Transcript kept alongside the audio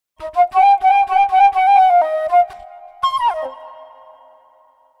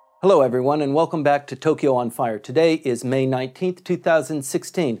Hello, everyone, and welcome back to Tokyo on Fire. Today is May 19th,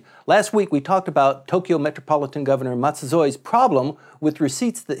 2016. Last week, we talked about Tokyo Metropolitan Governor Matsuzoe's problem with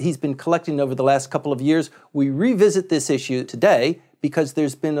receipts that he's been collecting over the last couple of years. We revisit this issue today because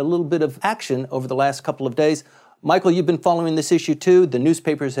there's been a little bit of action over the last couple of days. Michael, you've been following this issue too. The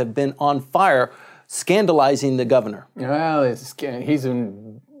newspapers have been on fire, scandalizing the governor. Well, he's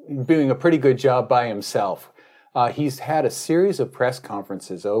been doing a pretty good job by himself. He's had a series of press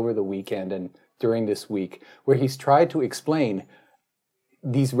conferences over the weekend and during this week where he's tried to explain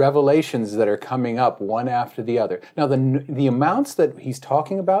these revelations that are coming up one after the other. Now, the amounts that he's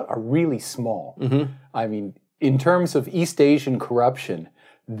talking about are really small. Mm-hmm. I mean, in terms of East Asian corruption,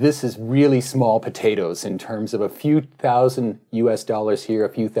 this is really small potatoes in terms of a few thousand US dollars here, a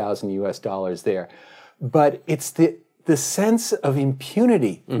few thousand US dollars there. But it's the sense of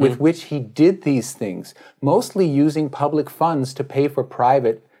impunity with which he did these things, mostly using public funds to pay for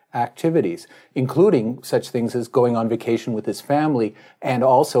private activities, including such things as going on vacation with his family and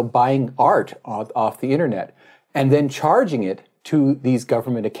also buying art off the internet, and then charging it to these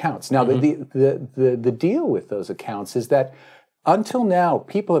government accounts. Now, the deal with those accounts is that until now,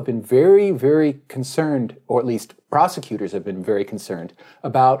 people have been very, very concerned, or at least prosecutors have been very concerned,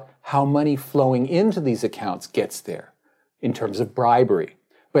 about how money flowing into these accounts gets there in terms of bribery.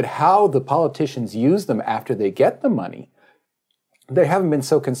 But how the politicians use them after they get the money, they haven't been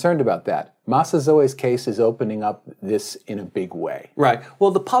so concerned about that. Matsuzoe's case is opening up this in a big way. Right. Well,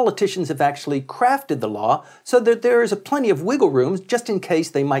 the politicians have actually crafted the law so that there is plenty of wiggle room just in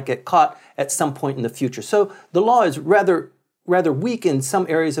case they might get caught at some point in the future. So the law is rather weak in some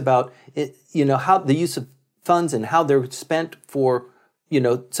areas about how the use of funds and how they're spent for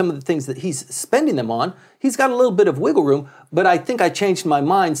some of the things that he's spending them on. He's got a little bit of wiggle room, but I think I changed my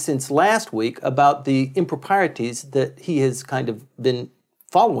mind since last week about the improprieties that he has kind of been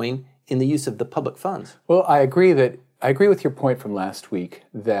following in the use of the public funds. Well, I agree with your point from last week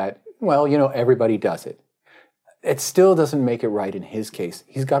that, everybody does it. It still doesn't make it right in his case.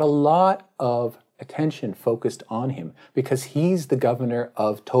 He's got a lot of attention focused on him because he's the governor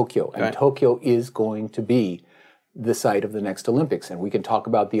of Tokyo, and right. Tokyo is going to be the site of the next Olympics. And we can talk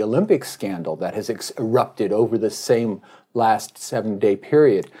about the Olympic scandal that has erupted over the same last 7-day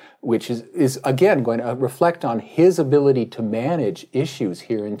period, which is again going to reflect on his ability to manage issues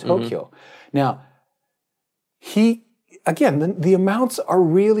here in Tokyo. Now, the amounts are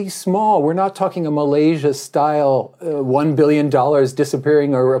really small. We're not talking a Malaysia-style $1 billion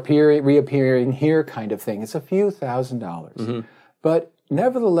disappearing or reappearing here kind of thing. It's a few $1,000s. Mm-hmm. But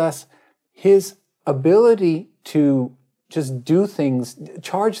nevertheless, his ability to just do things,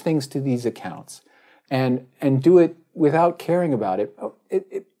 charge things to these accounts, and do it without caring about it.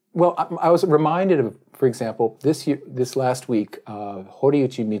 I was reminded of, for example, this last week,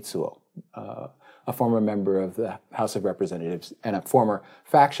 Horiuchi Mitsuo, a former member of the House of Representatives and a former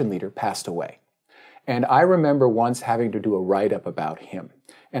faction leader, passed away. And I remember once having to do a write-up about him.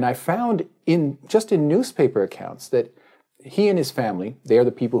 And I found in newspaper accounts that he and his family, they are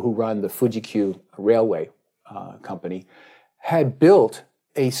the people who run the Fujikyu Railway company, had built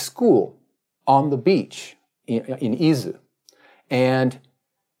a school on the beach in Izu. And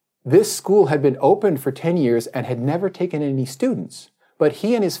this school had been open for 10 years and had never taken any students. But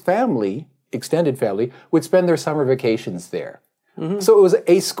he and his family, extended family, would spend their summer vacations there. Mm-hmm. So it was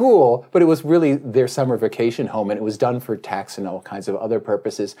a school, but it was really their summer vacation home, and it was done for tax and all kinds of other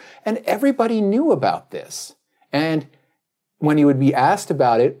purposes. And everybody knew about this. And when he would be asked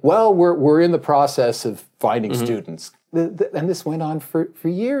about it, well, we're in the process of finding students. And this went on for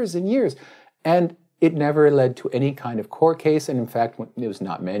years and years. And it never led to any kind of court case. And in fact, it was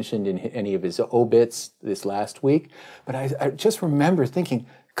not mentioned in any of his obits this last week. But I just remember thinking,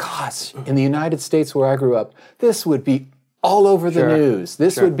 gosh, in the United States where I grew up, this would be all over the news.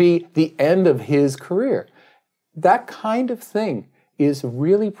 This would be the end of his career. That kind of thing is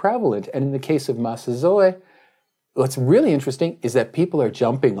really prevalent. And in the case of Matsuzoe, what's really interesting is that people are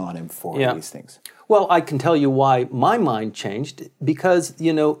jumping on him for these things. Well, I can tell you why my mind changed, because,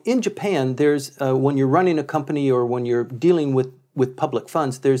 in Japan, there's, when you're running a company or when you're dealing with public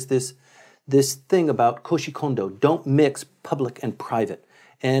funds, there's this thing about koshikondo, don't mix public and private.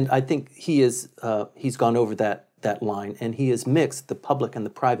 And I think he's gone over that line, and he has mixed the public and the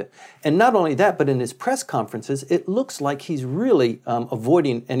private. And not only that, but in his press conferences, it looks like he's really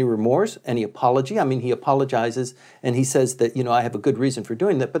avoiding any remorse, any apology. I mean, he apologizes, and he says that, I have a good reason for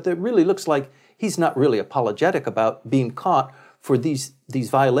doing that, but it really looks like he's not really apologetic about being caught for these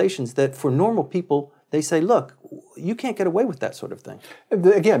violations that for normal people, they say, look, you can't get away with that sort of thing.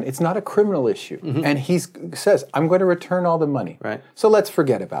 Again, it's not a criminal issue. And he says, I'm going to return all the money. Right. So let's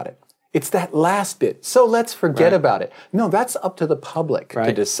forget about it. It's that last bit. So let's forget about it. No, that's up to the public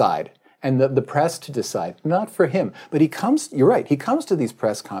to decide and the press to decide, not for him. But you're right, he comes to these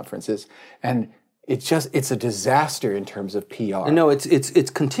press conferences and it's a disaster in terms of PR. No, it's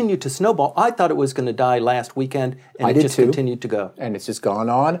continued to snowball. I thought it was going to die last weekend, and it just continued to go. And it's just gone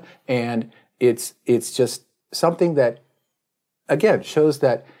on, and it's just something that, again, shows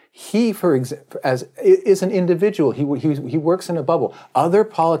that he, for example, is an individual. He works in a bubble. Other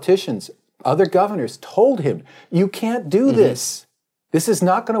politicians, other governors told him, you can't do this. This is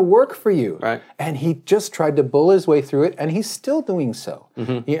not going to work for you. Right. And he just tried to bull his way through it, and he's still doing so.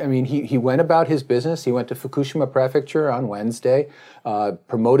 He went about his business. He went to Fukushima Prefecture on Wednesday,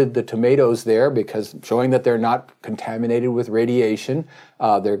 promoted the tomatoes there because showing that they're not contaminated with radiation,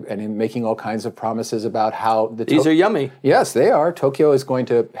 and making all kinds of promises about how these are yummy. Yes, they are. Tokyo is going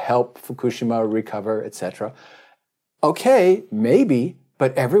to help Fukushima recover, etc. Okay, maybe.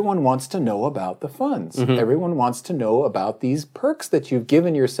 But everyone wants to know about the funds. Everyone wants to know about these perks that you've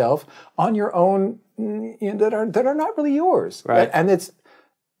given yourself on your own that are not really yours. Right. And it's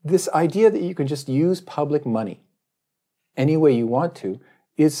this idea that you can just use public money any way you want to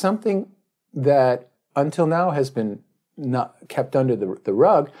is something that until now has been not kept under the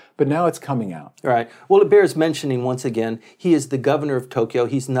rug, but now it's coming out. Right. Well, it bears mentioning once again, he is the governor of Tokyo.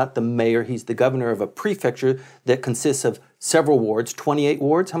 He's not the mayor. He's the governor of a prefecture that consists of several wards, 28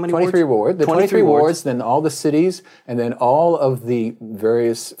 wards. How many 23 wards? wards. The 23 wards, then all the cities, and then all of the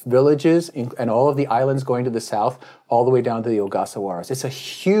various villages and all of the islands going to the south, all the way down to the Ogasawaras. It's a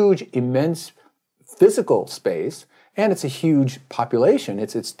huge, immense physical space, and it's a huge population.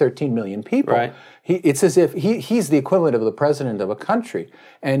 It's 13 million people. Right. It's as if he's the equivalent of the president of a country,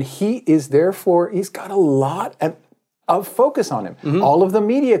 and he is therefore, he's got a lot of focus on him. All of the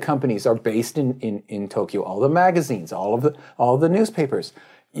media companies are based in Tokyo. All the magazines, all the newspapers.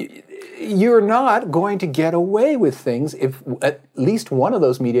 You're not going to get away with things if at least one of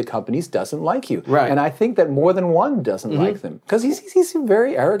those media companies doesn't like you. Right. And I think that more than one doesn't like them because he's a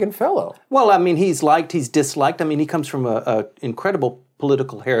very arrogant fellow. Well, I mean, he's liked, he's disliked. I mean, he comes from a incredible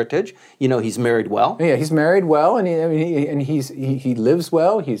political heritage. You know, he's married well. Yeah, he's married well, and he lives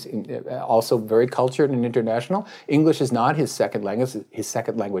well. He's also very cultured and international. English is not his second language. His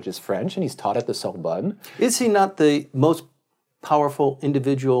second language is French, and he's taught at the Sorbonne. Is he not the most powerful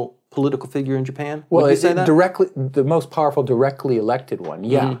individual political figure in Japan? Well, Would you say that? the most powerful directly elected one,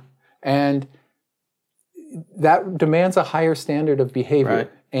 yeah. And that demands a higher standard of behavior.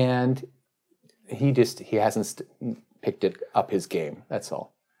 Right. And he hasn't picked it up his game, that's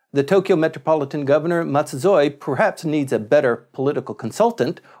all. The Tokyo Metropolitan Governor, Matsuzoi, perhaps needs a better political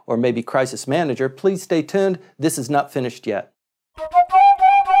consultant or maybe crisis manager. Please stay tuned. This is not finished yet.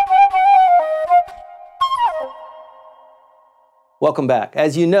 Welcome back.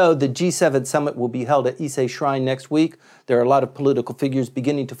 As you know, the G7 summit will be held at Ise Shrine next week. There are a lot of political figures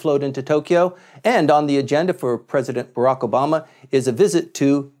beginning to float into Tokyo. And on the agenda for President Barack Obama is a visit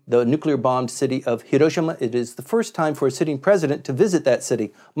to the nuclear-bombed city of Hiroshima. It is the first time for a sitting president to visit that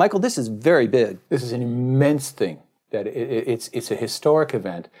city. Michael, this is very big. This is an immense thing. That it's a historic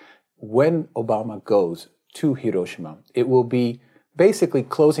event. When Obama goes to Hiroshima, it will be basically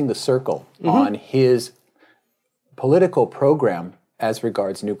closing the circle on his political program as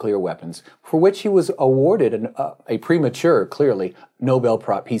regards nuclear weapons, for which he was awarded a premature, clearly, Nobel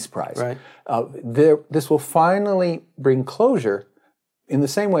Peace Prize. Right. This will finally bring closure in the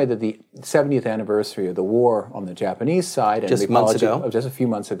same way that the 70th anniversary of the war on the Japanese side just a few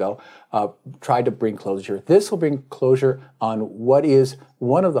months ago tried to bring closure. This will bring closure on what is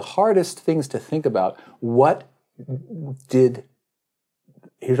one of the hardest things to think about. What did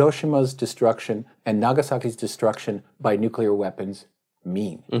Hiroshima's destruction and Nagasaki's destruction by nuclear weapons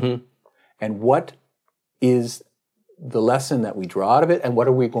mean? And what is the lesson that we draw out of it, and what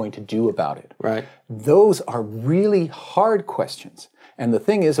are we going to do about it? Right. Those are really hard questions. And the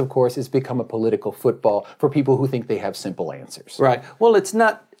thing is, of course, it's become a political football for people who think they have simple answers. Right. Well, it's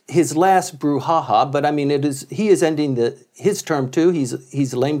not his last brouhaha, but I mean, he is ending his term too.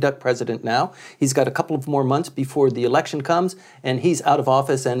 He's a lame duck president now. He's got a couple of more months before the election comes, and he's out of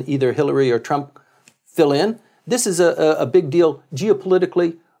office, and either Hillary or Trump fill in. This is a big deal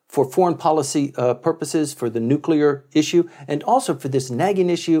geopolitically, for foreign policy purposes, for the nuclear issue, and also for this nagging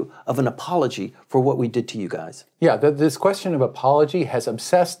issue of an apology for what we did to you guys. Yeah, this question of apology has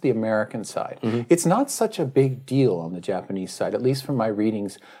obsessed the American side. It's not such a big deal on the Japanese side, at least from my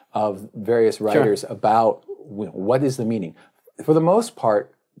readings of various writers about what is the meaning. For the most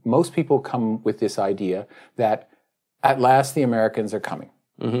part, most people come with this idea that at last the Americans are coming.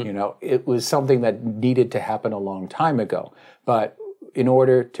 You know, it was something that needed to happen a long time ago. But in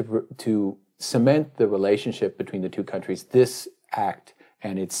order to cement the relationship between the two countries, this act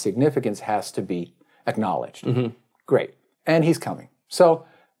and its significance has to be acknowledged. Great. And he's coming. So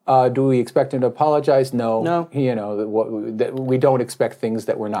do we expect him to apologize? No. No. You know, we don't expect things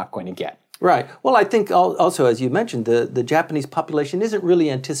that we're not going to get. Right. Well, I think also, as you mentioned, the Japanese population isn't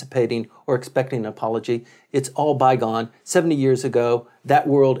really anticipating or expecting an apology. It's all bygone. 70 years ago, that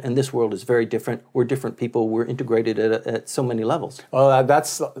world and this world is very different. We're different people. We're integrated at so many levels. Well,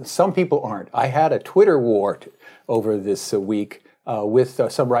 some people aren't. I had a Twitter war over this week with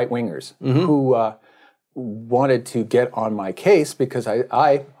some right-wingers who wanted to get on my case because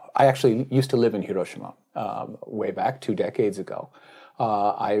I actually used to live in Hiroshima way back 2 decades ago.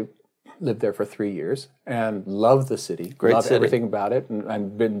 I lived there for 3 years and loved the city. Great loved city. Everything about it,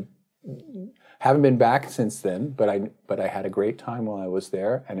 and haven't been back since then. But I had a great time while I was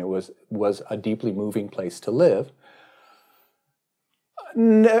there, and it was a deeply moving place to live.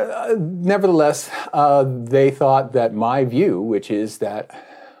 Nevertheless, they thought that my view, which is that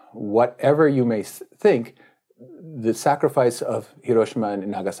whatever you may think, the sacrifice of Hiroshima and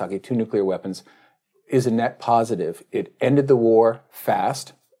Nagasaki, 2 nuclear weapons, is a net positive. It ended the war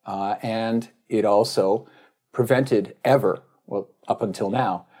fast. And it also prevented up until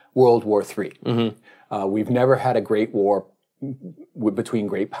now, World War III. We've never had a great war between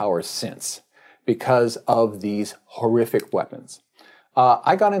great powers since because of these horrific weapons.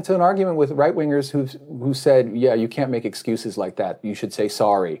 I got into an argument with right-wingers who said, yeah, you can't make excuses like that. You should say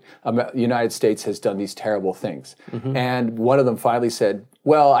sorry. The United States has done these terrible things. And one of them finally said,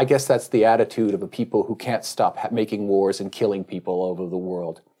 well, I guess that's the attitude of a people who can't stop making wars and killing people all over the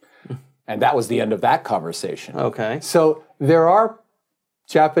world. And that was the end of that conversation. Okay. So there are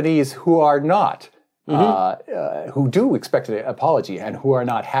Japanese who are not, who do expect an apology and who are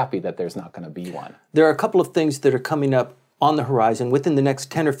not happy that there's not going to be one. There are a couple of things that are coming up on the horizon within the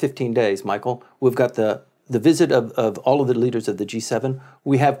next 10 or 15 days, Michael. We've got the visit of all of the leaders of the G7.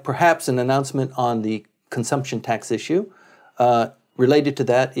 We have perhaps an announcement on the consumption tax issue. Related to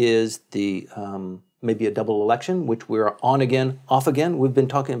that is the maybe a double election, which we're on again, off again. We've been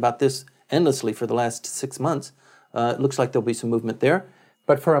talking about this endlessly for the last 6 months. It looks like there'll be some movement there.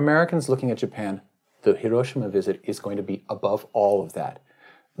 But for Americans looking at Japan, the Hiroshima visit is going to be above all of that.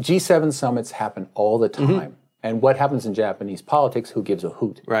 G7 summits happen all the time. And what happens in Japanese politics, who gives a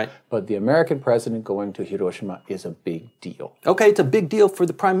hoot? Right. But the American president going to Hiroshima is a big deal. Okay, it's a big deal for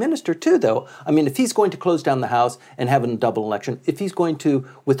the prime minister too, though. I mean, if he's going to close down the House and have a double election, if he's going to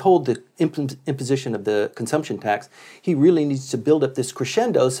withhold the imposition of the consumption tax, he really needs to build up this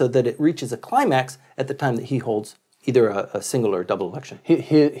crescendo so that it reaches a climax at the time that he holds either a single or double election.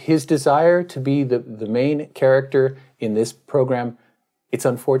 His desire to be the main character in this program, it's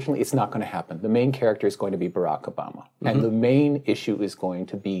not going to happen. The main character is going to be Barack Obama. And the main issue is going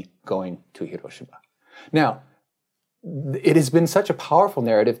to be going to Hiroshima. Now, it has been such a powerful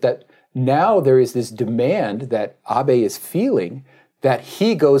narrative that now there is this demand that Abe is feeling that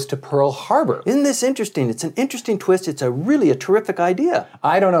he goes to Pearl Harbor. Isn't this interesting? It's an interesting twist. It's really a terrific idea.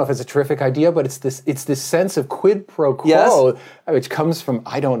 I don't know if it's a terrific idea, but it's this sense of quid pro quo, which comes from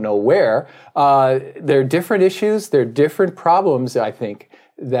I don't know where. There are different issues, there are different problems, I think,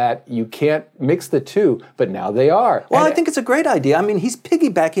 that you can't mix the two, but now they are. Well, I think it's a great idea. I mean, he's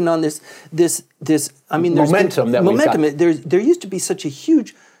piggybacking on this. I mean, there's momentum that we've got. There used to be such a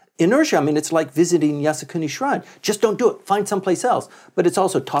huge inertia. I mean, it's like visiting Yasukuni Shrine. Just don't do it. Find someplace else. But it's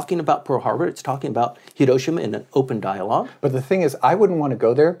also talking about Pearl Harbor. It's talking about Hiroshima in an open dialogue. But the thing is, I wouldn't want to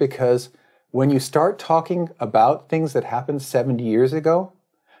go there because when you start talking about things that happened 70 years ago,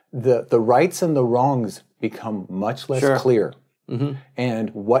 the rights and the wrongs become much less clear.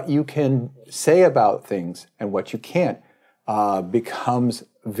 And what you can say about things and what you can't becomes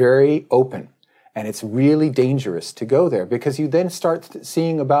very open. And it's really dangerous to go there because you then start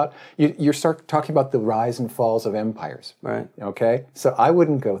seeing about, you start talking about the rise and falls of empires. Right. Okay? So I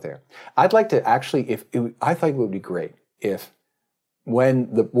wouldn't go there. I'd like to actually, I think it would be great if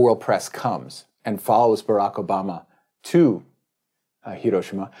when the world press comes and follows Barack Obama to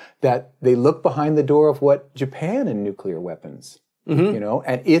Hiroshima, that they look behind the door of what Japan and nuclear weapons, you know,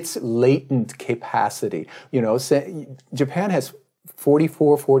 and its latent capacity. You know, Japan has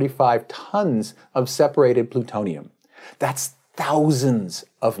 45 tons of separated plutonium. That's thousands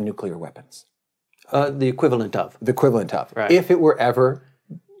of nuclear weapons. The equivalent of. The equivalent of. Right. If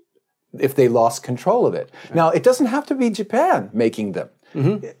they lost control of it. Right. Now, it doesn't have to be Japan making them.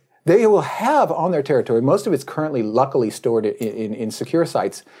 They will have on their territory, most of it's currently luckily stored in secure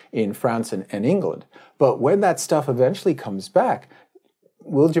sites in France and England. But when that stuff eventually comes back,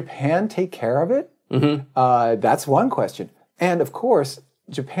 will Japan take care of it? That's one question. And of course,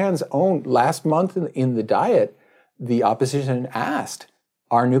 Japan's own, last month in the Diet, the opposition asked,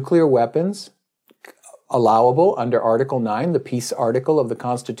 are nuclear weapons allowable under Article 9, the peace article of the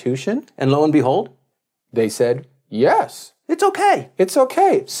Constitution? And lo and behold, they said, yes. It's okay. It's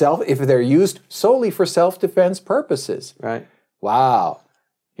okay. If they're used solely for self-defense purposes. Right. Wow.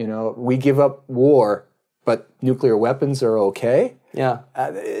 You know, we give up war, but nuclear weapons are okay. Yeah.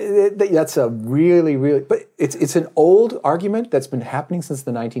 That's a really, but it's an old argument that's been happening since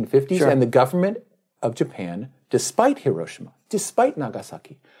the 1950s, Sure. and the government of Japan, despite Hiroshima, despite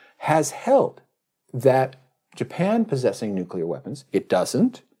Nagasaki, has held that Japan possessing nuclear weapons, it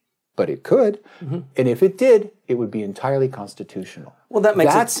doesn't, but it could, and if it did, it would be entirely constitutional. Well,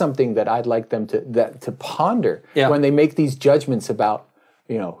 that's something that I'd like them to ponder Yeah. when they make these judgments about,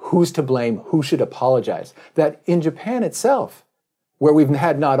 you know, who's to blame, who should apologize. That in Japan itself, where we've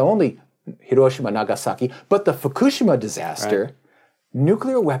had not only Hiroshima, Nagasaki, but the Fukushima disaster,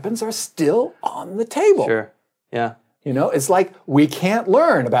 nuclear weapons are still on the table. Sure. Yeah. You know, it's like we can't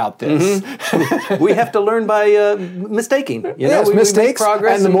learn about this. We have to learn by mistaking. You know, Yes, we make mistakes,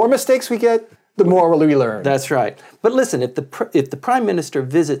 progress and the more mistakes we get, the more we learn. That's right. But listen, if the Prime Minister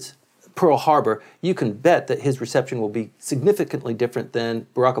visits Pearl Harbor, you can bet that his reception will be significantly different than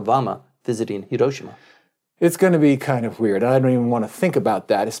Barack Obama visiting Hiroshima. It's going to be kind of weird. I don't even want to think about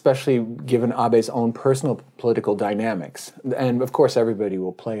that, especially given Abe's own personal political dynamics. And of course, everybody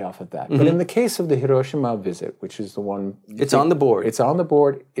will play off of that. But in the case of the Hiroshima visit, which is the one... It's on the board. It's on the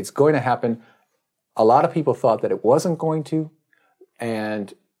board. It's going to happen. A lot of people thought that it wasn't going to.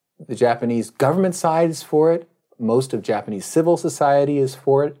 And the Japanese government side is for it. Most of Japanese civil society is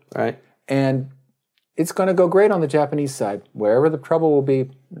for it. Right. And it's going to go great on the Japanese side. Wherever the trouble will be,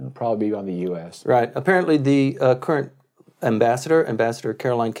 it'll probably be on the U.S. Right. Apparently, the current Ambassador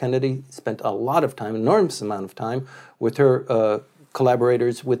Caroline Kennedy, spent a lot of time, enormous amount of time, with her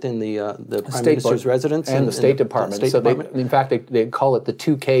collaborators within the Prime Minister's residence and the State Department. In fact, they call it the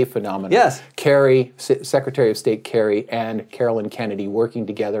 2K phenomenon. Yes. Kerry, Secretary of State Kerry, and Caroline Kennedy working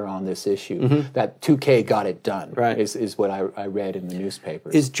together on this issue. That 2K got it done, Right. is what I read in the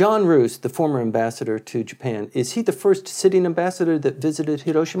newspapers. Is John Roos, the former ambassador to Japan, is he the first sitting ambassador that visited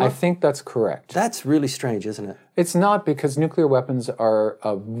Hiroshima? I think that's correct. That's really strange, isn't it? It's not, because nuclear weapons are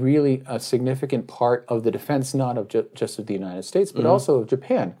really a significant part of the defense, not of just of the United States, but also of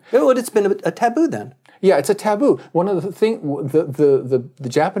Japan. Oh, it's been a taboo then. Yeah, it's a taboo. One of the things, the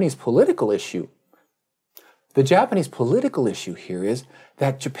Japanese political issue, here is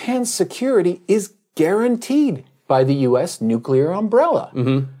that Japan's security is guaranteed by the U.S. nuclear umbrella.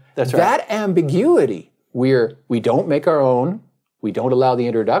 That's right. That ambiguity, we don't make our own, we don't allow the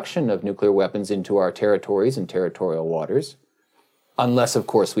introduction of nuclear weapons into our territories and territorial waters, unless, of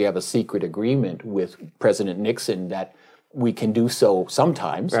course, we have a secret agreement with President Nixon that we can do so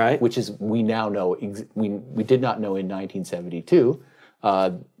sometimes, right. Which is, we now know, we did not know in 1972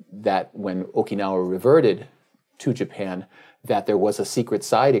 that when Okinawa reverted to Japan, that there was a secret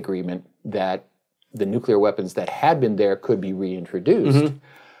side agreement that the nuclear weapons that had been there could be reintroduced.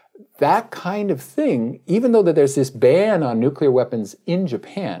 That kind of thing, even though that there's this ban on nuclear weapons in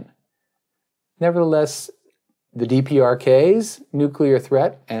Japan, nevertheless, the DPRK's nuclear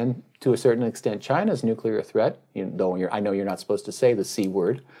threat, and to a certain extent China's nuclear threat, though I know you're not supposed to say the C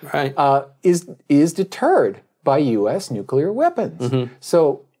word, Right. is deterred by U.S. nuclear weapons.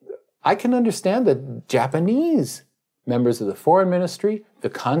 So I can understand that Japanese members of the foreign ministry, the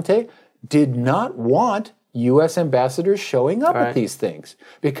Kante, did not want U.S. ambassadors showing up at these things,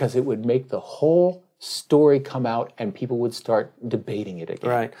 because it would make the whole story come out and people would start debating it again.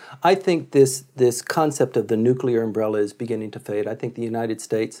 Right. I think this concept of the nuclear umbrella is beginning to fade. I think the United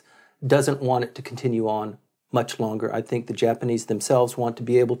States doesn't want it to continue on much longer. I think the Japanese themselves want to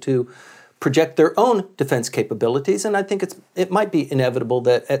be able to project their own defense capabilities, and I think it might be inevitable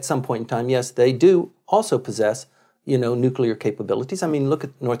that at some point in time, yes, they do also possess, nuclear capabilities. I mean, look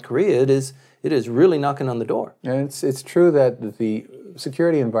at North Korea. It is really knocking on the door. And it's true that the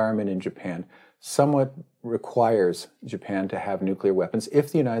security environment in Japan somewhat requires Japan to have nuclear weapons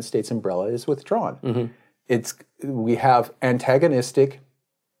if the United States umbrella is withdrawn. We have antagonistic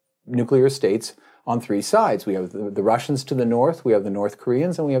nuclear states on three sides. We have the Russians to the north, we have the North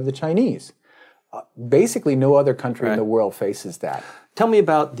Koreans, and we have the Chinese. Basically, no other country in the world faces that. Tell me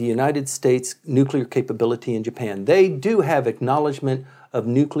about the United States nuclear capability in Japan. They do have acknowledgement of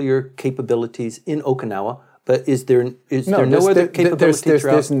nuclear capabilities in Okinawa, But is there no other capability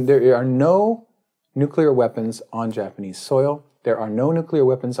throughout? There are no nuclear weapons on Japanese soil. There are no nuclear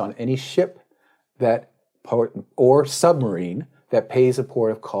weapons on any ship or submarine that pays a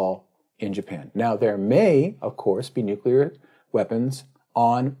port of call in Japan. Now, there may, of course, be nuclear weapons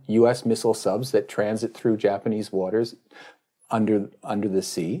on U.S. missile subs that transit through Japanese waters under the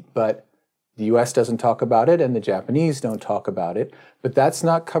sea, but the U.S. doesn't talk about it and the Japanese don't talk about it. But that's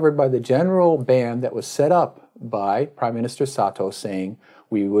not covered by the general ban that was set up by Prime Minister Sato, saying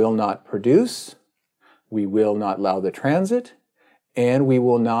we will not produce, we will not allow the transit, and we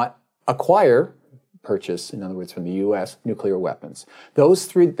will not purchase, in other words, from the U.S., nuclear weapons.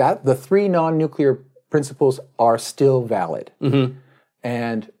 The three non-nuclear principles are still valid. Mm-hmm.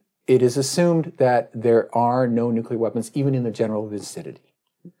 And it is assumed that there are no nuclear weapons even in the general vicinity.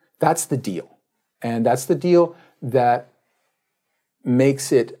 That's the deal. And that's the deal that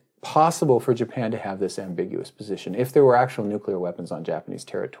makes it possible for Japan to have this ambiguous position. If there were actual nuclear weapons on Japanese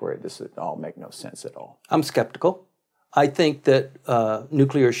territory, this would all make no sense at all. I'm skeptical. I think that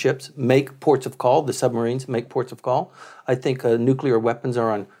nuclear ships make ports of call. The submarines make ports of call. I think nuclear weapons are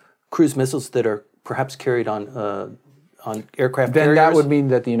on cruise missiles that are perhaps carried on aircraft carriers. Then that would mean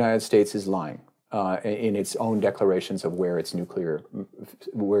that the United States is lying in its own declarations of where it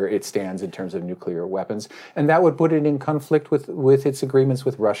stands in terms of nuclear weapons, and that would put it in conflict with its agreements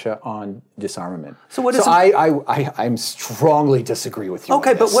with Russia on disarmament. I'm strongly disagree with you.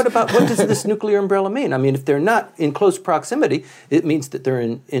 Okay, but what does this nuclear umbrella mean? I mean, if they're not in close proximity, it means that they're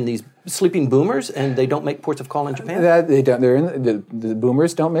in these sleeping boomers and they don't make ports of call in Japan? They don't. The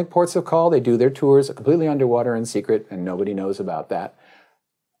boomers don't make ports of call. They do their tours completely underwater in secret, and nobody knows about that.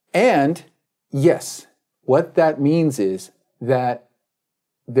 And yes, what that means is that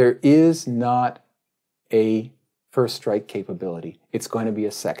there is not a first strike capability. It's going to be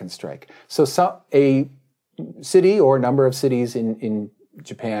a second strike. So a city or a number of cities in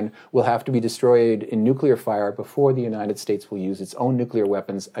Japan will have to be destroyed in nuclear fire before the United States will use its own nuclear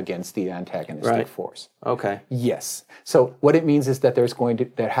weapons against the antagonistic force. Okay. Yes. So what it means is that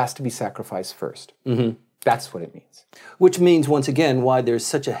there has to be sacrifice first. Mm-hmm. That's what it means. Which means, once again, why there's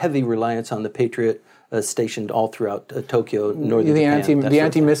such a heavy reliance on the Patriot stationed all throughout Tokyo, northern Japan. The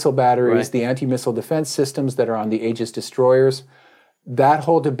anti-missile batteries, right. The anti-missile defense systems that are on the Aegis destroyers. That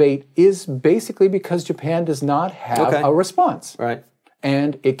whole debate is basically because Japan does not have a response. Right.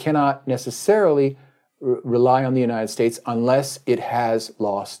 And it cannot necessarily rely on the United States unless it has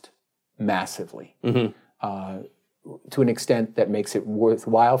lost massively. Mm-hmm. To an extent that makes it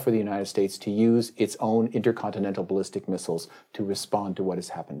worthwhile for the United States to use its own intercontinental ballistic missiles to respond to what has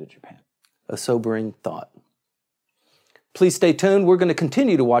happened to Japan. A sobering thought. Please stay tuned. We're going to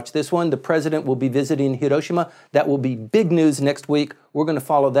continue to watch this one. The president will be visiting Hiroshima. That will be big news next week. We're going to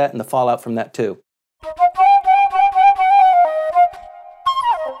follow that and the fallout from that too.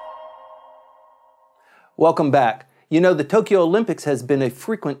 Welcome back. You know, the Tokyo Olympics has been a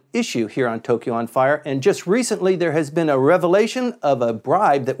frequent issue here on Tokyo on Fire, and just recently there has been a revelation of a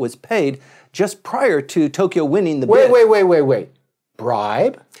bribe that was paid just prior to Tokyo winning the bid. Wait.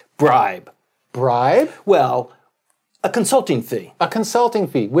 Bribe? Bribe? Well, a consulting fee. A consulting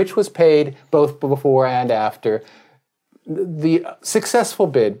fee, which was paid both before and after the successful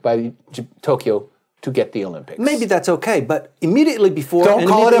bid by Tokyo to get the Olympics. Maybe that's okay, but immediately before... Don't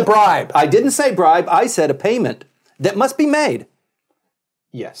call it a bribe. I didn't say bribe, I said a payment that must be made.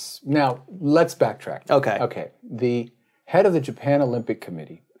 Yes. Now, let's backtrack. Okay. The head of the Japan Olympic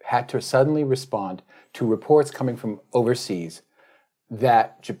Committee had to suddenly respond to reports coming from overseas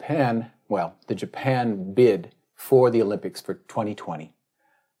that the Japan bid for the Olympics for 2020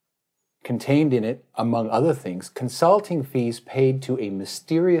 contained in it, among other things, consulting fees paid to a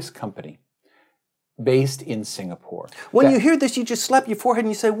mysterious company based in Singapore. When you hear this, you just slap your forehead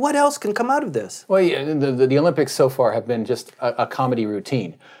and you say, what else can come out of this? Well, yeah, the Olympics so far have been just a comedy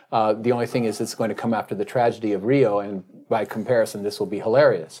routine. The only thing is it's going to come after the tragedy of Rio, and by comparison, this will be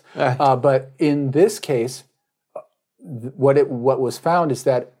hilarious. But in this case, what was found is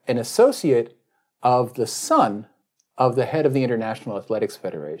that an associate of the son of the head of the International Athletics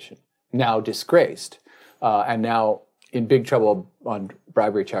Federation, now disgraced, and now in big trouble on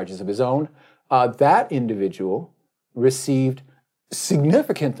bribery charges of his own, that individual received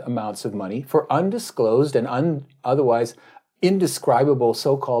significant amounts of money for undisclosed and otherwise indescribable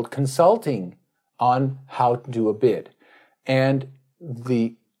so-called consulting on how to do a bid. And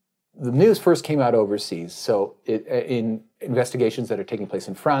the news first came out overseas, so in investigations that are taking place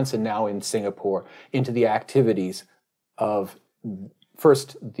in France and now in Singapore into the activities of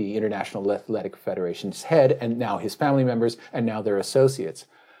first the International Athletic Federation's head and now his family members and now their associates.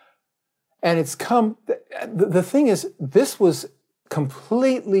 And it's come, the thing is, this was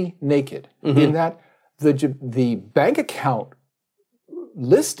completely naked in that the bank account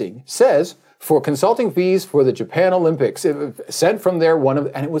listing says, for consulting fees for the Japan Olympics, sent from their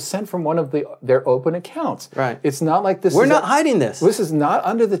and it was sent from one of their open accounts. Right. It's not like this. We're not hiding this. This is not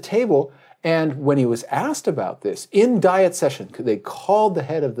under the table. And when he was asked about this in diet session, they called the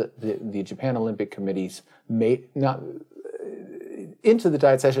head of the Japan Olympic Committee's into the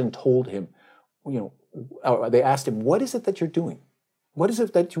diet session and told him, they asked him, what is it that you're doing? What is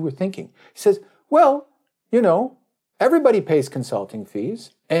it that you were thinking? He says, well, everybody pays consulting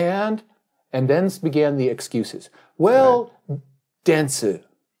fees, and then began the excuses. Well, right. Dentsu,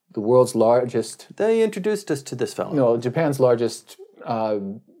 the world's largest... They introduced us to this fellow. Japan's largest...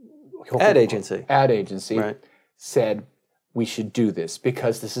 ad agency. Right. Said, we should do this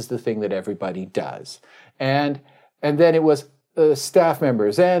because this is the thing that everybody does. And then it was staff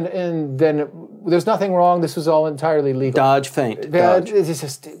members, and then there's nothing wrong, this was all entirely legal. Dodge feint. It's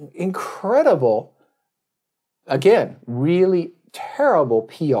just incredible. Again, really terrible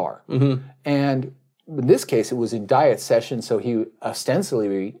PR. And in this case, it was in diet session, so he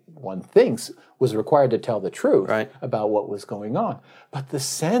ostensibly, one thinks, was required to tell the truth about what was going on. But the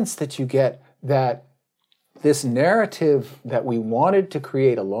sense that you get that this narrative that we wanted to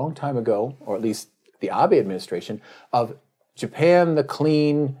create a long time ago, or at least the Abe administration, of Japan the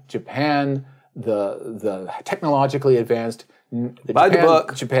clean, Japan the technologically advanced, by the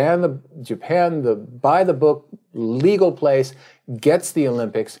book. Japan the by the book legal place gets the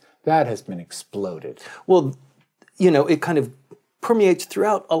Olympics, that has been exploded. Well, it kind of permeates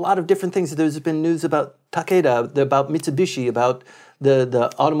throughout a lot of different things. There's been news about Takeda, about Mitsubishi, about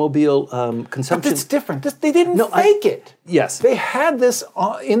the automobile consumption. But it's different. They didn't fake it. Yes, they had this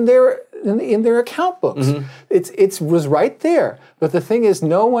in their account books. It was right there. But the thing is,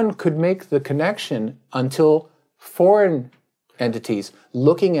 no one could make the connection until foreign entities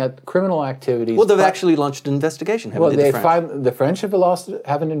looking at criminal activities. Well, they've actually launched an investigation. The French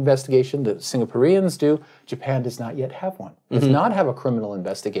have an investigation. The Singaporeans do. Japan does not yet have one. Does not have a criminal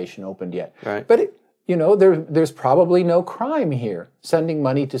investigation opened yet. Right. But there's probably no crime here. Sending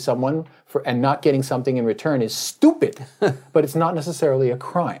money to someone and not getting something in return is stupid, but it's not necessarily a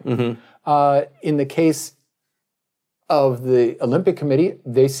crime. In the case of the Olympic Committee,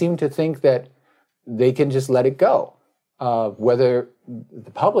 they seem to think that they can just let it go. Whether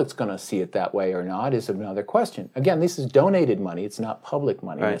the public's going to see it that way or not is another question. Again, this is donated money. It's not public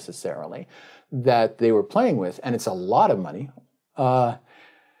money necessarily that they were playing with, and it's a lot of money.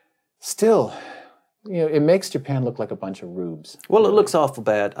 Still, it makes Japan look like a bunch of rubes. Well, it looks awful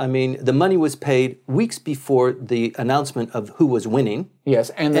bad. I mean, the money was paid weeks before the announcement of who was winning.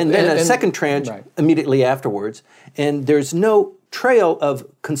 Yes, and a second tranche immediately afterwards. And there's no trail of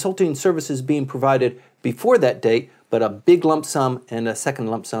consulting services being provided before that date, but a big lump sum and a second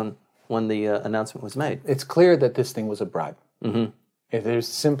lump sum when the announcement was made. It's clear that this thing was a bribe. If there's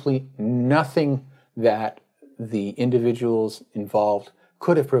simply nothing that the individuals involved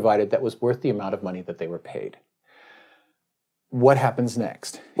could have provided that was worth the amount of money that they were paid. What happens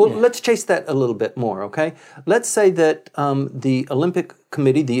next? Well, let's chase that a little bit more, okay? Let's say that the Olympic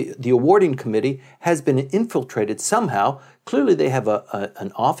Committee, the awarding committee, has been infiltrated somehow. Clearly they have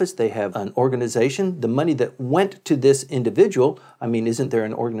an office, they have an organization. The money that went to this individual, I mean, isn't there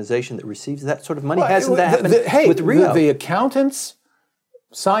an organization that receives that sort of money? Hasn't that happened with Rio? The accountants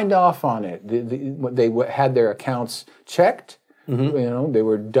signed off on it. They had their accounts checked. They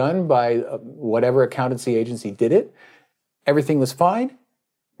were done by whatever accountancy agency did it. Everything was fine.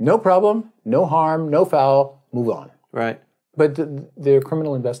 No problem, no harm, no foul, move on. Right. But there are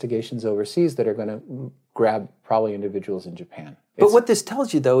criminal investigations overseas that are going to grab probably individuals in Japan. But what this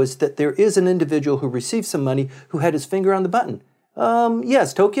tells you, though, is that there is an individual who received some money who had his finger on the button.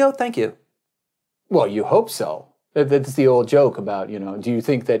 Yes, Tokyo, thank you. Well, you hope so. That's the old joke about, do you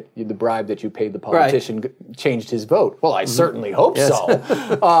think that the bribe that you paid the politician changed his vote? Well, I certainly hope so.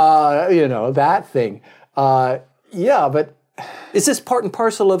 That thing. Yeah, but... Is this part and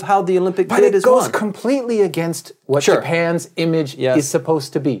parcel of how the Olympic bid is won? But won? it goes completely against what Japan's image is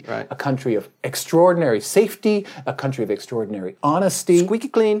supposed to be. Right. A country of extraordinary safety, a country of extraordinary honesty. Squeaky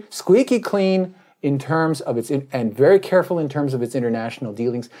clean. Squeaky clean in terms of and very careful in terms of its international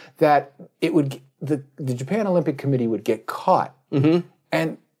dealings, that it would... The Japan Olympic Committee would get caught.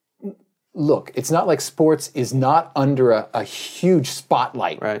 And look, it's not like sports is not under a huge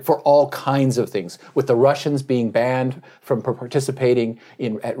spotlight for all kinds of things, with the Russians being banned from participating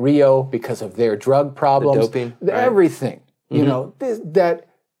at Rio because of their drug problems. The doping. Everything. That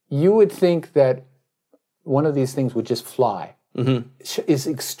you would think that one of these things would just fly. is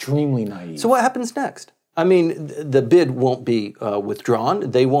extremely naive. So what happens next? I mean, the bid won't be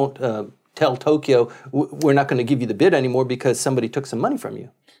withdrawn. They won't tell Tokyo, we're not going to give you the bid anymore because somebody took some money from you.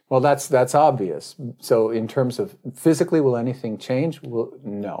 Well, that's obvious. So in terms of physically, will anything change? Well,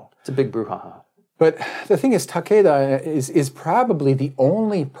 no. It's a big brouhaha. But the thing is, Takeda is probably the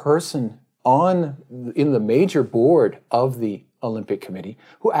only person in the major board of the Olympic Committee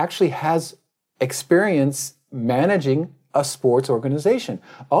who actually has experience managing a sports organization.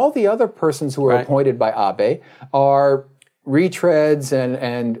 All the other persons who are appointed by Abe are retreads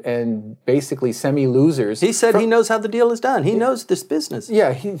and basically semi-losers. He said he knows how the deal is done. He knows this business.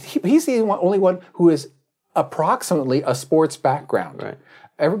 Yeah, he's the only one who is approximately a sports background. Right.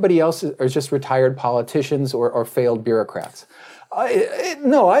 Everybody else are just retired politicians or failed bureaucrats.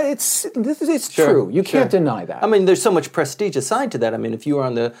 It's true. You can't deny that. I mean, there's so much prestige assigned to that. I mean, if you are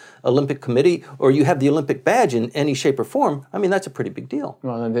on the Olympic Committee or you have the Olympic badge in any shape or form, I mean, that's a pretty big deal.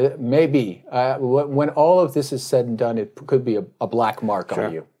 Well, maybe. When all of this is said and done, it could be a black mark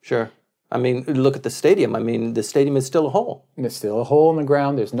on you. Sure. I mean, look at the stadium. I mean, the stadium is still a hole. It's still a hole in the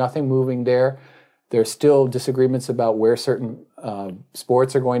ground. There's nothing moving there. There's still disagreements about where certain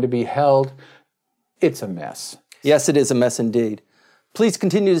sports are going to be held. It's a mess. Yes, it is a mess indeed. Please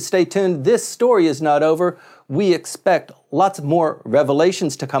continue to stay tuned. This story is not over. We expect lots of more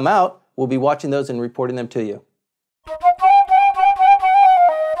revelations to come out. We'll be watching those and reporting them to you.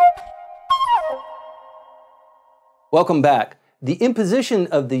 Welcome back. The imposition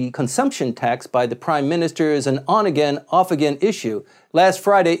of the consumption tax by the Prime Minister is an on-again, off-again issue. Last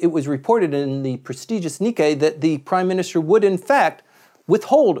Friday, it was reported in the prestigious Nikkei that the Prime Minister would, in fact,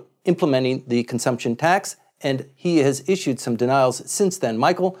 withhold implementing the consumption tax, and he has issued some denials since then.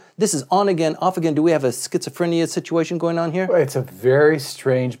 Michael, this is on again, off again. Do we have a schizophrenia situation going on here? It's a very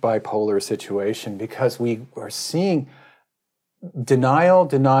strange bipolar situation because we are seeing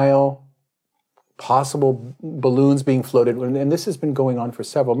denial, possible balloons being floated, and this has been going on for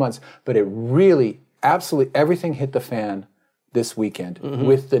several months, but it really, absolutely everything hit the fan this weekend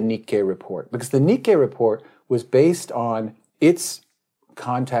with the Nikkei report. Because the Nikkei report was based on its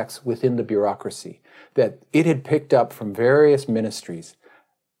contacts within the bureaucracy, that it had picked up from various ministries,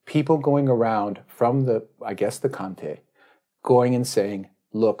 people going around from the Kante, going and saying,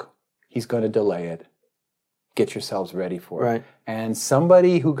 look, he's going to delay it. Get yourselves ready for it. And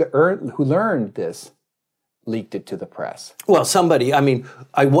somebody who learned this leaked it to the press. Well, somebody, I mean,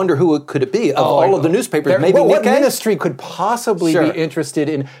 I wonder who could it be? Of all of the newspapers, maybe Nikkei? What ministry could possibly be interested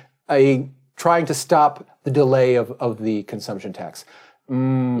in trying to stop the delay of the consumption tax?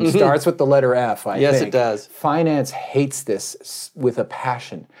 Starts with the letter F, I think. Yes, it does. Finance hates this with a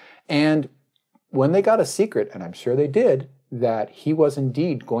passion. And when they got a secret, and I'm sure they did, that he was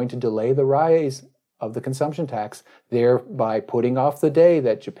indeed going to delay the rise of the consumption tax, thereby putting off the day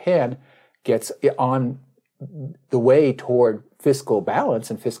that Japan gets on the way toward fiscal balance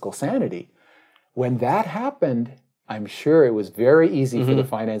and fiscal sanity. When that happened, I'm sure it was very easy for the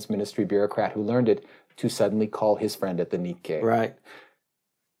finance ministry bureaucrat who learned it to suddenly call his friend at the Nikkei. Right.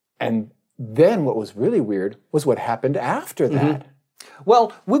 And then what was really weird was what happened after that.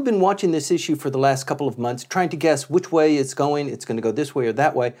 Well, we've been watching this issue for the last couple of months, trying to guess which way it's going. It's going to go this way or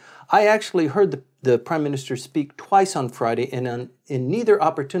that way. I actually heard the Prime Minister speak twice on Friday, and in neither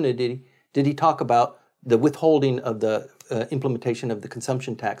opportunity did he talk about the withholding of the implementation of the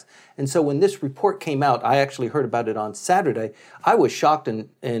consumption tax. And so when this report came out, I actually heard about it on Saturday. I was shocked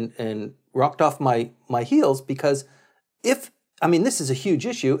and rocked off my heels because this is a huge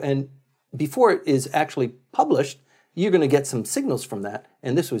issue, and before it is actually published, you're going to get some signals from that,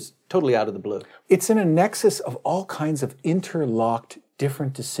 and this was totally out of the blue. It's in a nexus of all kinds of interlocked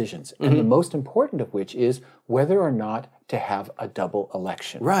different decisions, and the most important of which is whether or not to have a double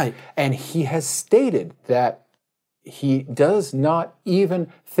election. Right. And he has stated that he does not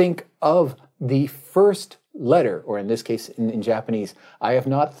even think of the first letter, or in this case in Japanese, I have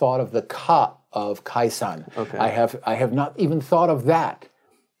not thought of the ka of Kaisan. Okay. I have not even thought of that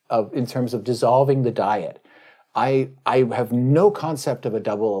in terms of dissolving the Diet. I have no concept of a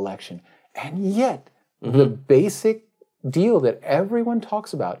double election. And yet, the basic deal that everyone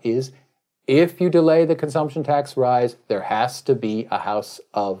talks about is if you delay the consumption tax rise, there has to be a House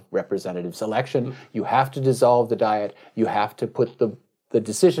of Representatives election. You have to dissolve the Diet. You have to put the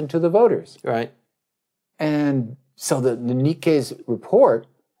decision to the voters. Right. And so the Nikkei's report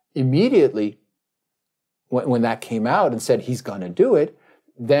immediately, when that came out and said he's going to do it,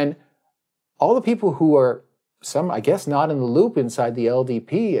 then all the people who are some, I guess, not in the loop inside the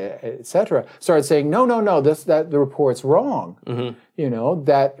LDP, et cetera, started saying, no, that the report's wrong. You know,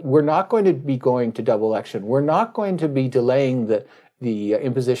 that we're not going to be going to double election. We're not going to be delaying the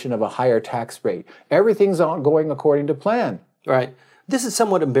imposition of a higher tax rate. Everything's going according to plan. Right. This is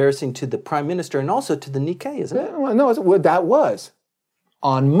somewhat embarrassing to the Prime Minister and also to the Nikkei, isn't it? Well, no, that was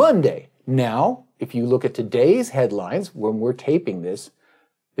on Monday. Now, if you look at today's headlines, when we're taping this,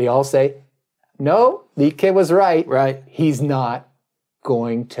 they all say, no, Nikkei was right. Right. He's not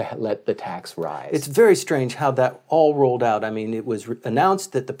going to let the tax rise. It's very strange how that all rolled out. I mean, it was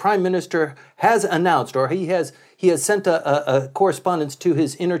announced that the Prime Minister has announced, or he has sent a correspondence to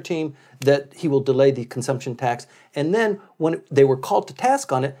his inner team that he will delay the consumption tax. And then when they were called to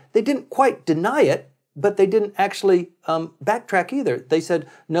task on it, they didn't quite deny it, but they didn't actually backtrack either. They said,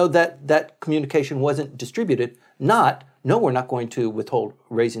 no, that communication wasn't distributed, no, we're not going to withhold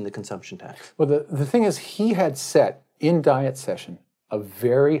raising the consumption tax. Well, the thing is, he had set in Diet Session a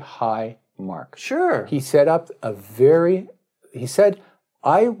very high mark. Sure. He set up he said,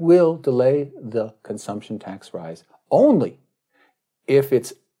 I will delay the consumption tax rise only if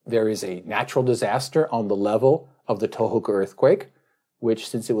there is a natural disaster on the level of the Tohoku earthquake, which,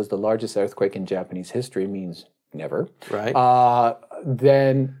 since it was the largest earthquake in Japanese history, means never. Right.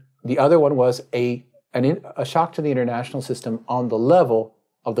 Then the other one was a shock to the international system on the level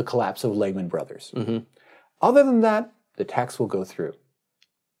of the collapse of Lehman Brothers. Other than that, the tax will go through.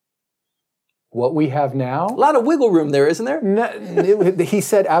 What we have now... A lot of wiggle room there, isn't there? He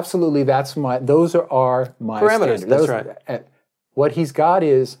said, absolutely, those are my parameters. Standards. That's right. What he's got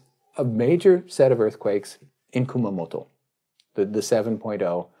is a major set of earthquakes in Kumamoto, the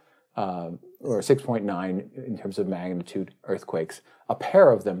 7.0 or 6.9 in terms of magnitude earthquakes, a pair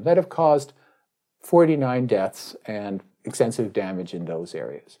of them that have caused 49 deaths and extensive damage in those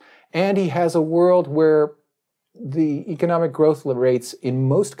areas. And he has a world where the economic growth rates in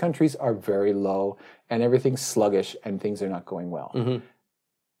most countries are very low and everything's sluggish and things are not going well.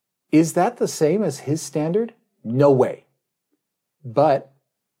 Is that the same as his standard? No way. But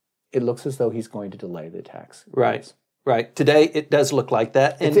it looks as though he's going to delay the tax. Right. Right. Today, it does look like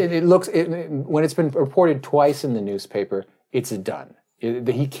that. And when it's been reported twice in the newspaper, it's done.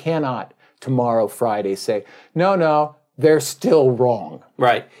 He cannot tomorrow, Friday, say, no, they're still wrong.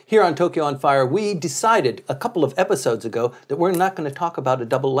 Right. Here on Tokyo on Fire, we decided a couple of episodes ago that we're not going to talk about a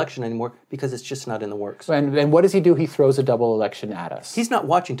double election anymore because it's just not in the works. And what does he do? He throws a double election at us. He's not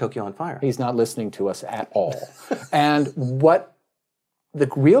watching Tokyo on Fire. He's not listening to us at all. And what the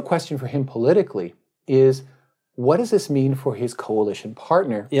real question for him politically is, what does this mean for his coalition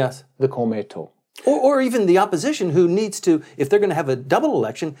partner, yes, the Komeito? Or even the opposition, who needs to, if they're going to have a double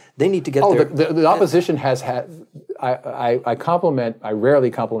election, they need to get their... The opposition has had... I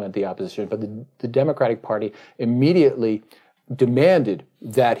rarely compliment the opposition, but the Democratic Party immediately demanded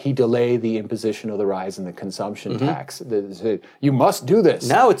that he delay the imposition of the rise in the consumption tax. You must do this.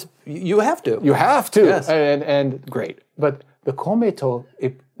 Now you have to. You have to. Yes. And great. But the Komeito...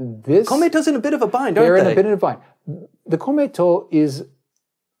 Komeito's in a bit of a bind, aren't they? They're in a bit of a bind. The Komeito is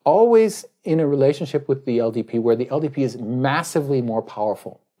always in a relationship with the LDP, where the LDP is massively more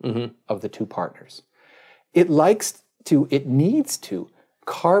powerful of the two partners. It needs to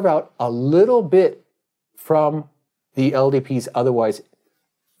carve out a little bit from the LDP's otherwise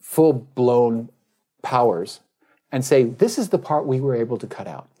full-blown powers and say, this is the part we were able to cut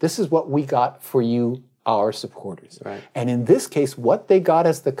out. This is what we got for you, our supporters. Right. And in this case, what they got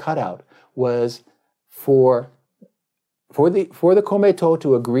as the cutout was for the Komeito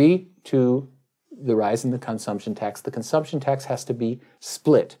to agree to the rise in the consumption tax. The consumption tax has to be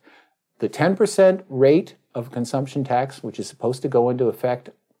split. The 10% rate of consumption tax, which is supposed to go into effect,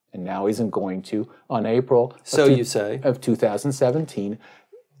 and now isn't going to, on April of 2017,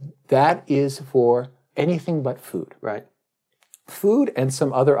 that is for anything but food. Right. Food and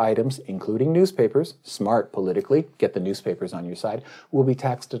some other items, including newspapers, smart politically, get the newspapers on your side, will be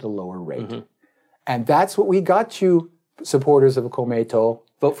taxed at a lower rate. And that's what we got you, supporters of Komeito.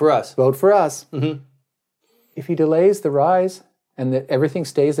 Vote for us. Vote for us. If he delays the rise and that everything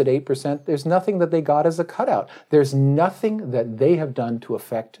stays at 8%, there's nothing that they got as a cutout. There's nothing that they have done to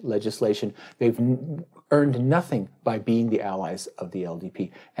affect legislation. They've earned nothing by being the allies of the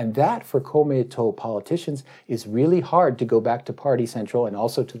LDP. And that, for Komeito politicians, is really hard to go back to Party Central and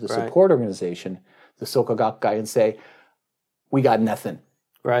also to the support organization, the Soka Gakkai, and say, we got nothing.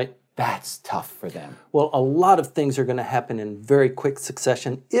 Right. That's tough for them. Well, a lot of things are going to happen in very quick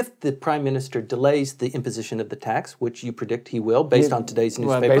succession if the Prime Minister delays the imposition of the tax, which you predict he will, based on today's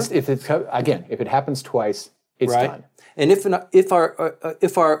newspaper. If it happens twice, it's done. And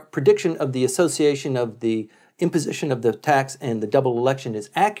if our prediction of the Association of the imposition of the tax and the double election is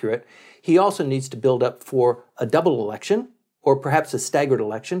accurate, he also needs to build up for a double election or perhaps a staggered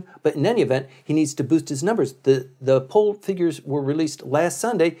election. But in any event, he needs to boost his numbers. The poll figures were released last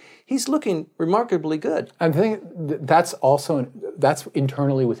Sunday. He's looking remarkably good. I think that's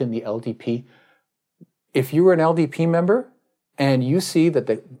internally within the LDP. If you were an LDP member and you see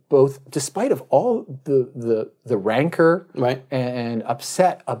that both, despite of all the rancor right. and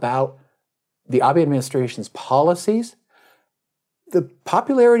upset about the Abe administration's policies, the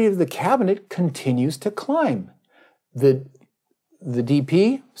popularity of the cabinet continues to climb. The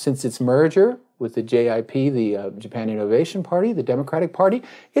DP, since its merger with the JIP, the Japan Innovation Party, the Democratic Party,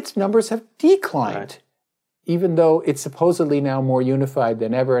 its numbers have declined. Right. Even though it's supposedly now more unified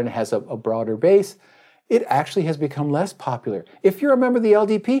than ever and has a broader base, it actually has become less popular. If you're a member of the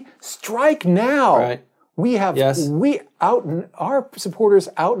LDP, strike now. Right. We have Yes. our supporters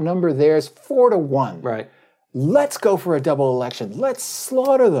outnumber theirs 4-1. Right. Let's go for a double election. Let's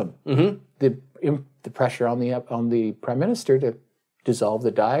slaughter them. Mm-hmm. The pressure on the prime minister to dissolve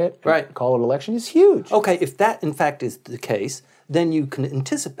the diet, right. call it election is huge. Okay, if that in fact is the case, then you can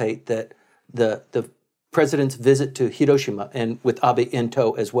anticipate that the president's visit to Hiroshima, and with Abe in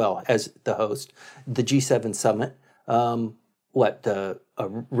tow as well as the host, the G7 summit, a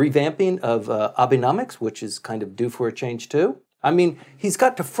revamping of Abenomics, which is kind of due for a change too. I mean, he's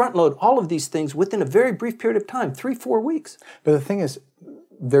got to front load all of these things within a very brief period of time, 3-4 weeks. But the thing is,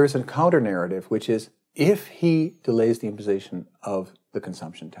 there's a counter narrative, which is if he delays the imposition of the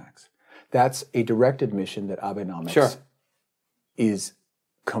consumption tax, that's a direct admission that Abenomics is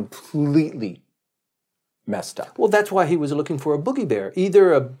completely messed up. Well, that's why he was looking for a boogie bear,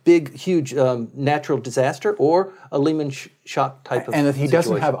 either a big, huge natural disaster or a Lehman shock type of And he situation.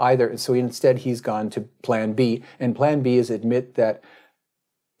 doesn't have either, so instead he's gone to Plan B, and Plan B is admit that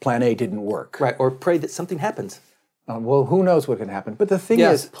Plan A didn't work. Right, or pray that something happens. Well, who knows what can happen? But the thing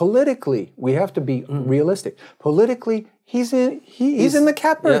is, politically, we have to be realistic. Politically, he's in the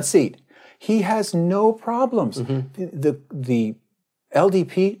catbird seat. He has no problems. The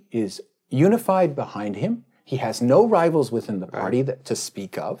LDP is unified behind him. He has no rivals within the party to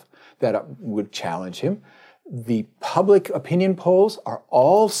speak of that would challenge him. The public opinion polls are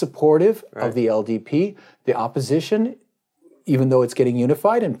all supportive of the LDP. The opposition, even though it's getting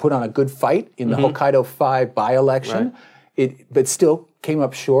unified and put on a good fight in the Hokkaido 5 by-election, but still came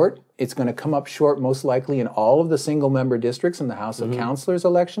up short. It's going to come up short most likely in all of the single-member districts in the House of Councilors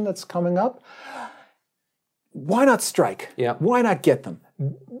election that's coming up. Why not strike? Yeah. Why not get them?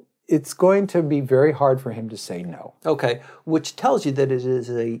 It's going to be very hard for him to say no. Okay, which tells you that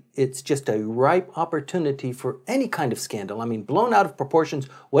it's just a ripe opportunity for any kind of scandal. I mean, blown out of proportions,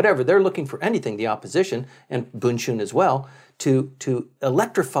 whatever. They're looking for anything, the opposition, and Bunshun as well, to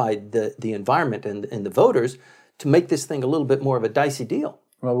electrify the environment and the voters to make this thing a little bit more of a dicey deal.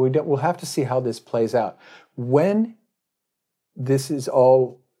 Well, we'll have to see how this plays out. When this is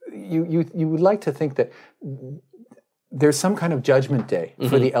all, you would like to think that there's some kind of judgment day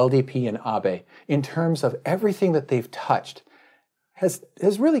for the LDP and Abe in terms of everything that they've touched has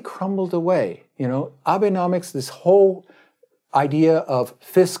really crumbled away. You know, Abenomics, this whole idea of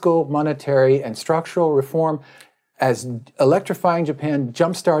fiscal, monetary, and structural reform as electrifying Japan,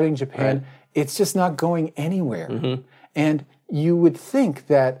 jump-starting Japan, it's just not going anywhere. And you would think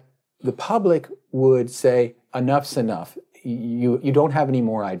that the public would say, enough's enough. You don't have any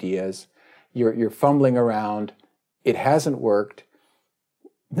more ideas. You're fumbling around. It hasn't worked.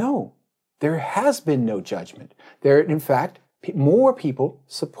 No, there has been no judgment. In fact, more people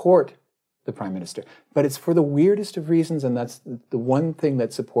support the prime minister. But it's for the weirdest of reasons, and that's the one thing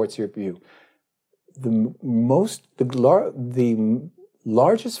that supports your view. The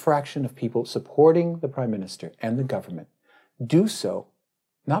largest fraction of people supporting the prime minister and the government do so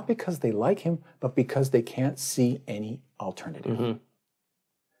not because they like him, but because they can't see any alternative.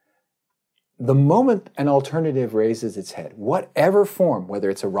 The moment an alternative raises its head, whatever form, whether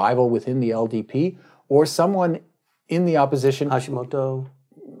it's a rival within the LDP or someone in the opposition, Hashimoto,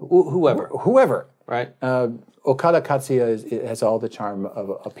 whoever. Right. Okada Katsuya has all the charm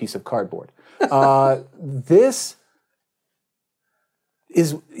of a piece of cardboard. This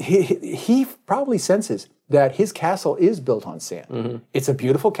is, he probably senses that his castle is built on sand. It's a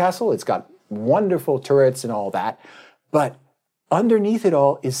beautiful castle. It's got wonderful turrets and all that. But underneath it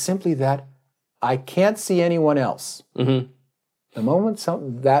all is simply that I can't see anyone else. The moment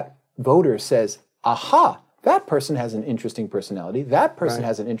that voter says, aha, that person has an interesting personality, that person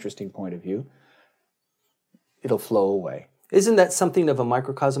has an interesting point of view, it'll flow away. Isn't that something of a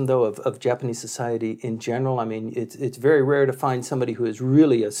microcosm, though, of Japanese society in general? I mean, it's very rare to find somebody who is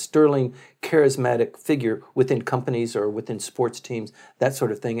really a sterling, charismatic figure within companies or within sports teams, that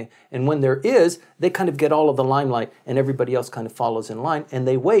sort of thing. And when there is, they kind of get all of the limelight, and everybody else kind of follows in line, and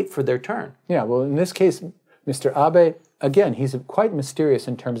they wait for their turn. Yeah, well, in this case, Mr. Abe, again, he's quite mysterious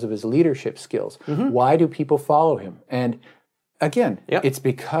in terms of his leadership skills. Why do people follow him? And again, it's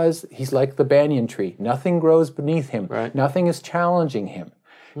because he's like the banyan tree. Nothing grows beneath him. Right. Nothing is challenging him.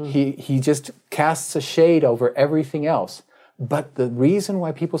 He just casts a shade over everything else. But the reason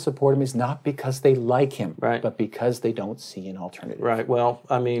why people support him is not because they like him, but because they don't see an alternative. Right. Well,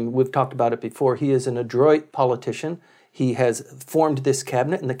 I mean, we've talked about it before. He is an adroit politician. He has formed this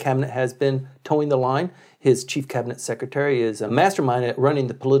cabinet, and the cabinet has been towing the line. His chief cabinet secretary is a mastermind at running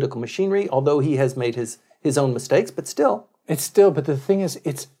the political machinery, although he has made his own mistakes, but still. But the thing is,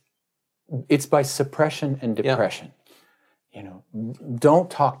 it's by suppression and depression. You know, don't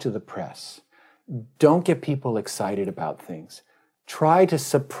talk to the press. Don't get people excited about things. Try to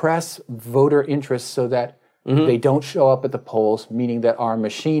suppress voter interest so that they don't show up at the polls, meaning that our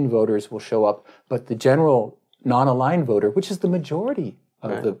machine voters will show up, but the general non-aligned voter, which is the majority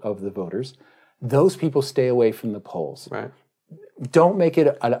of the voters, those people stay away from the polls. Right. Don't make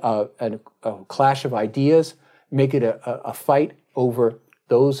it a clash of ideas. Make it a fight over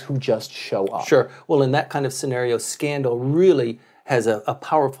those who just show up. Sure. Well, in that kind of scenario, scandal really has a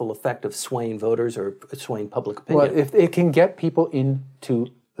powerful effect of swaying voters or swaying public opinion. Well, if it can get people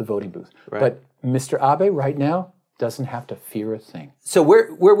into the voting booth. Right. But Mr. Abe right now doesn't have to fear a thing. So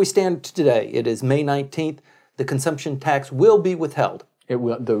where we stand today, it is May 19th. The consumption tax will be withheld. It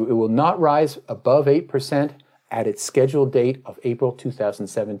will not rise above 8% at its scheduled date of April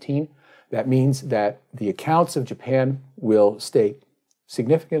 2017. That means that the accounts of Japan will stay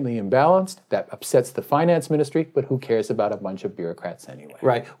significantly imbalanced. That upsets the finance ministry, but who cares about a bunch of bureaucrats anyway?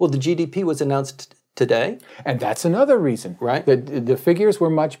 Right. Well, the GDP was announced today. And that's another reason. Right. The figures were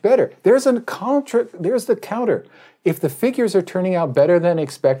much better. There's the counter. If the figures are turning out better than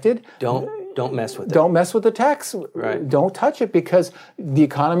expected, don't mess with it. Don't mess with the tax. Right. Don't touch it because the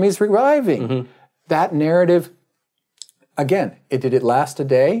economy is reviving. That narrative, again, did it last a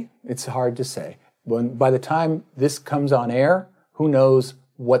day? It's hard to say. By the time this comes on air, who knows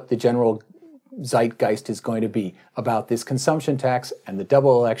what the general zeitgeist is going to be about this consumption tax and the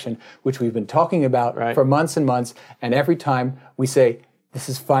double election, which we've been talking about for months and months, and every time we say, this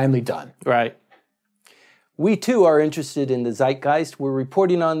is finally done. Right. We too are interested in the zeitgeist. We're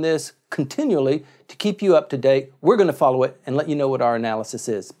reporting on this continually to keep you up to date. We're going to follow it and let you know what our analysis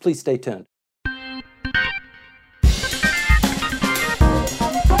is. Please stay tuned.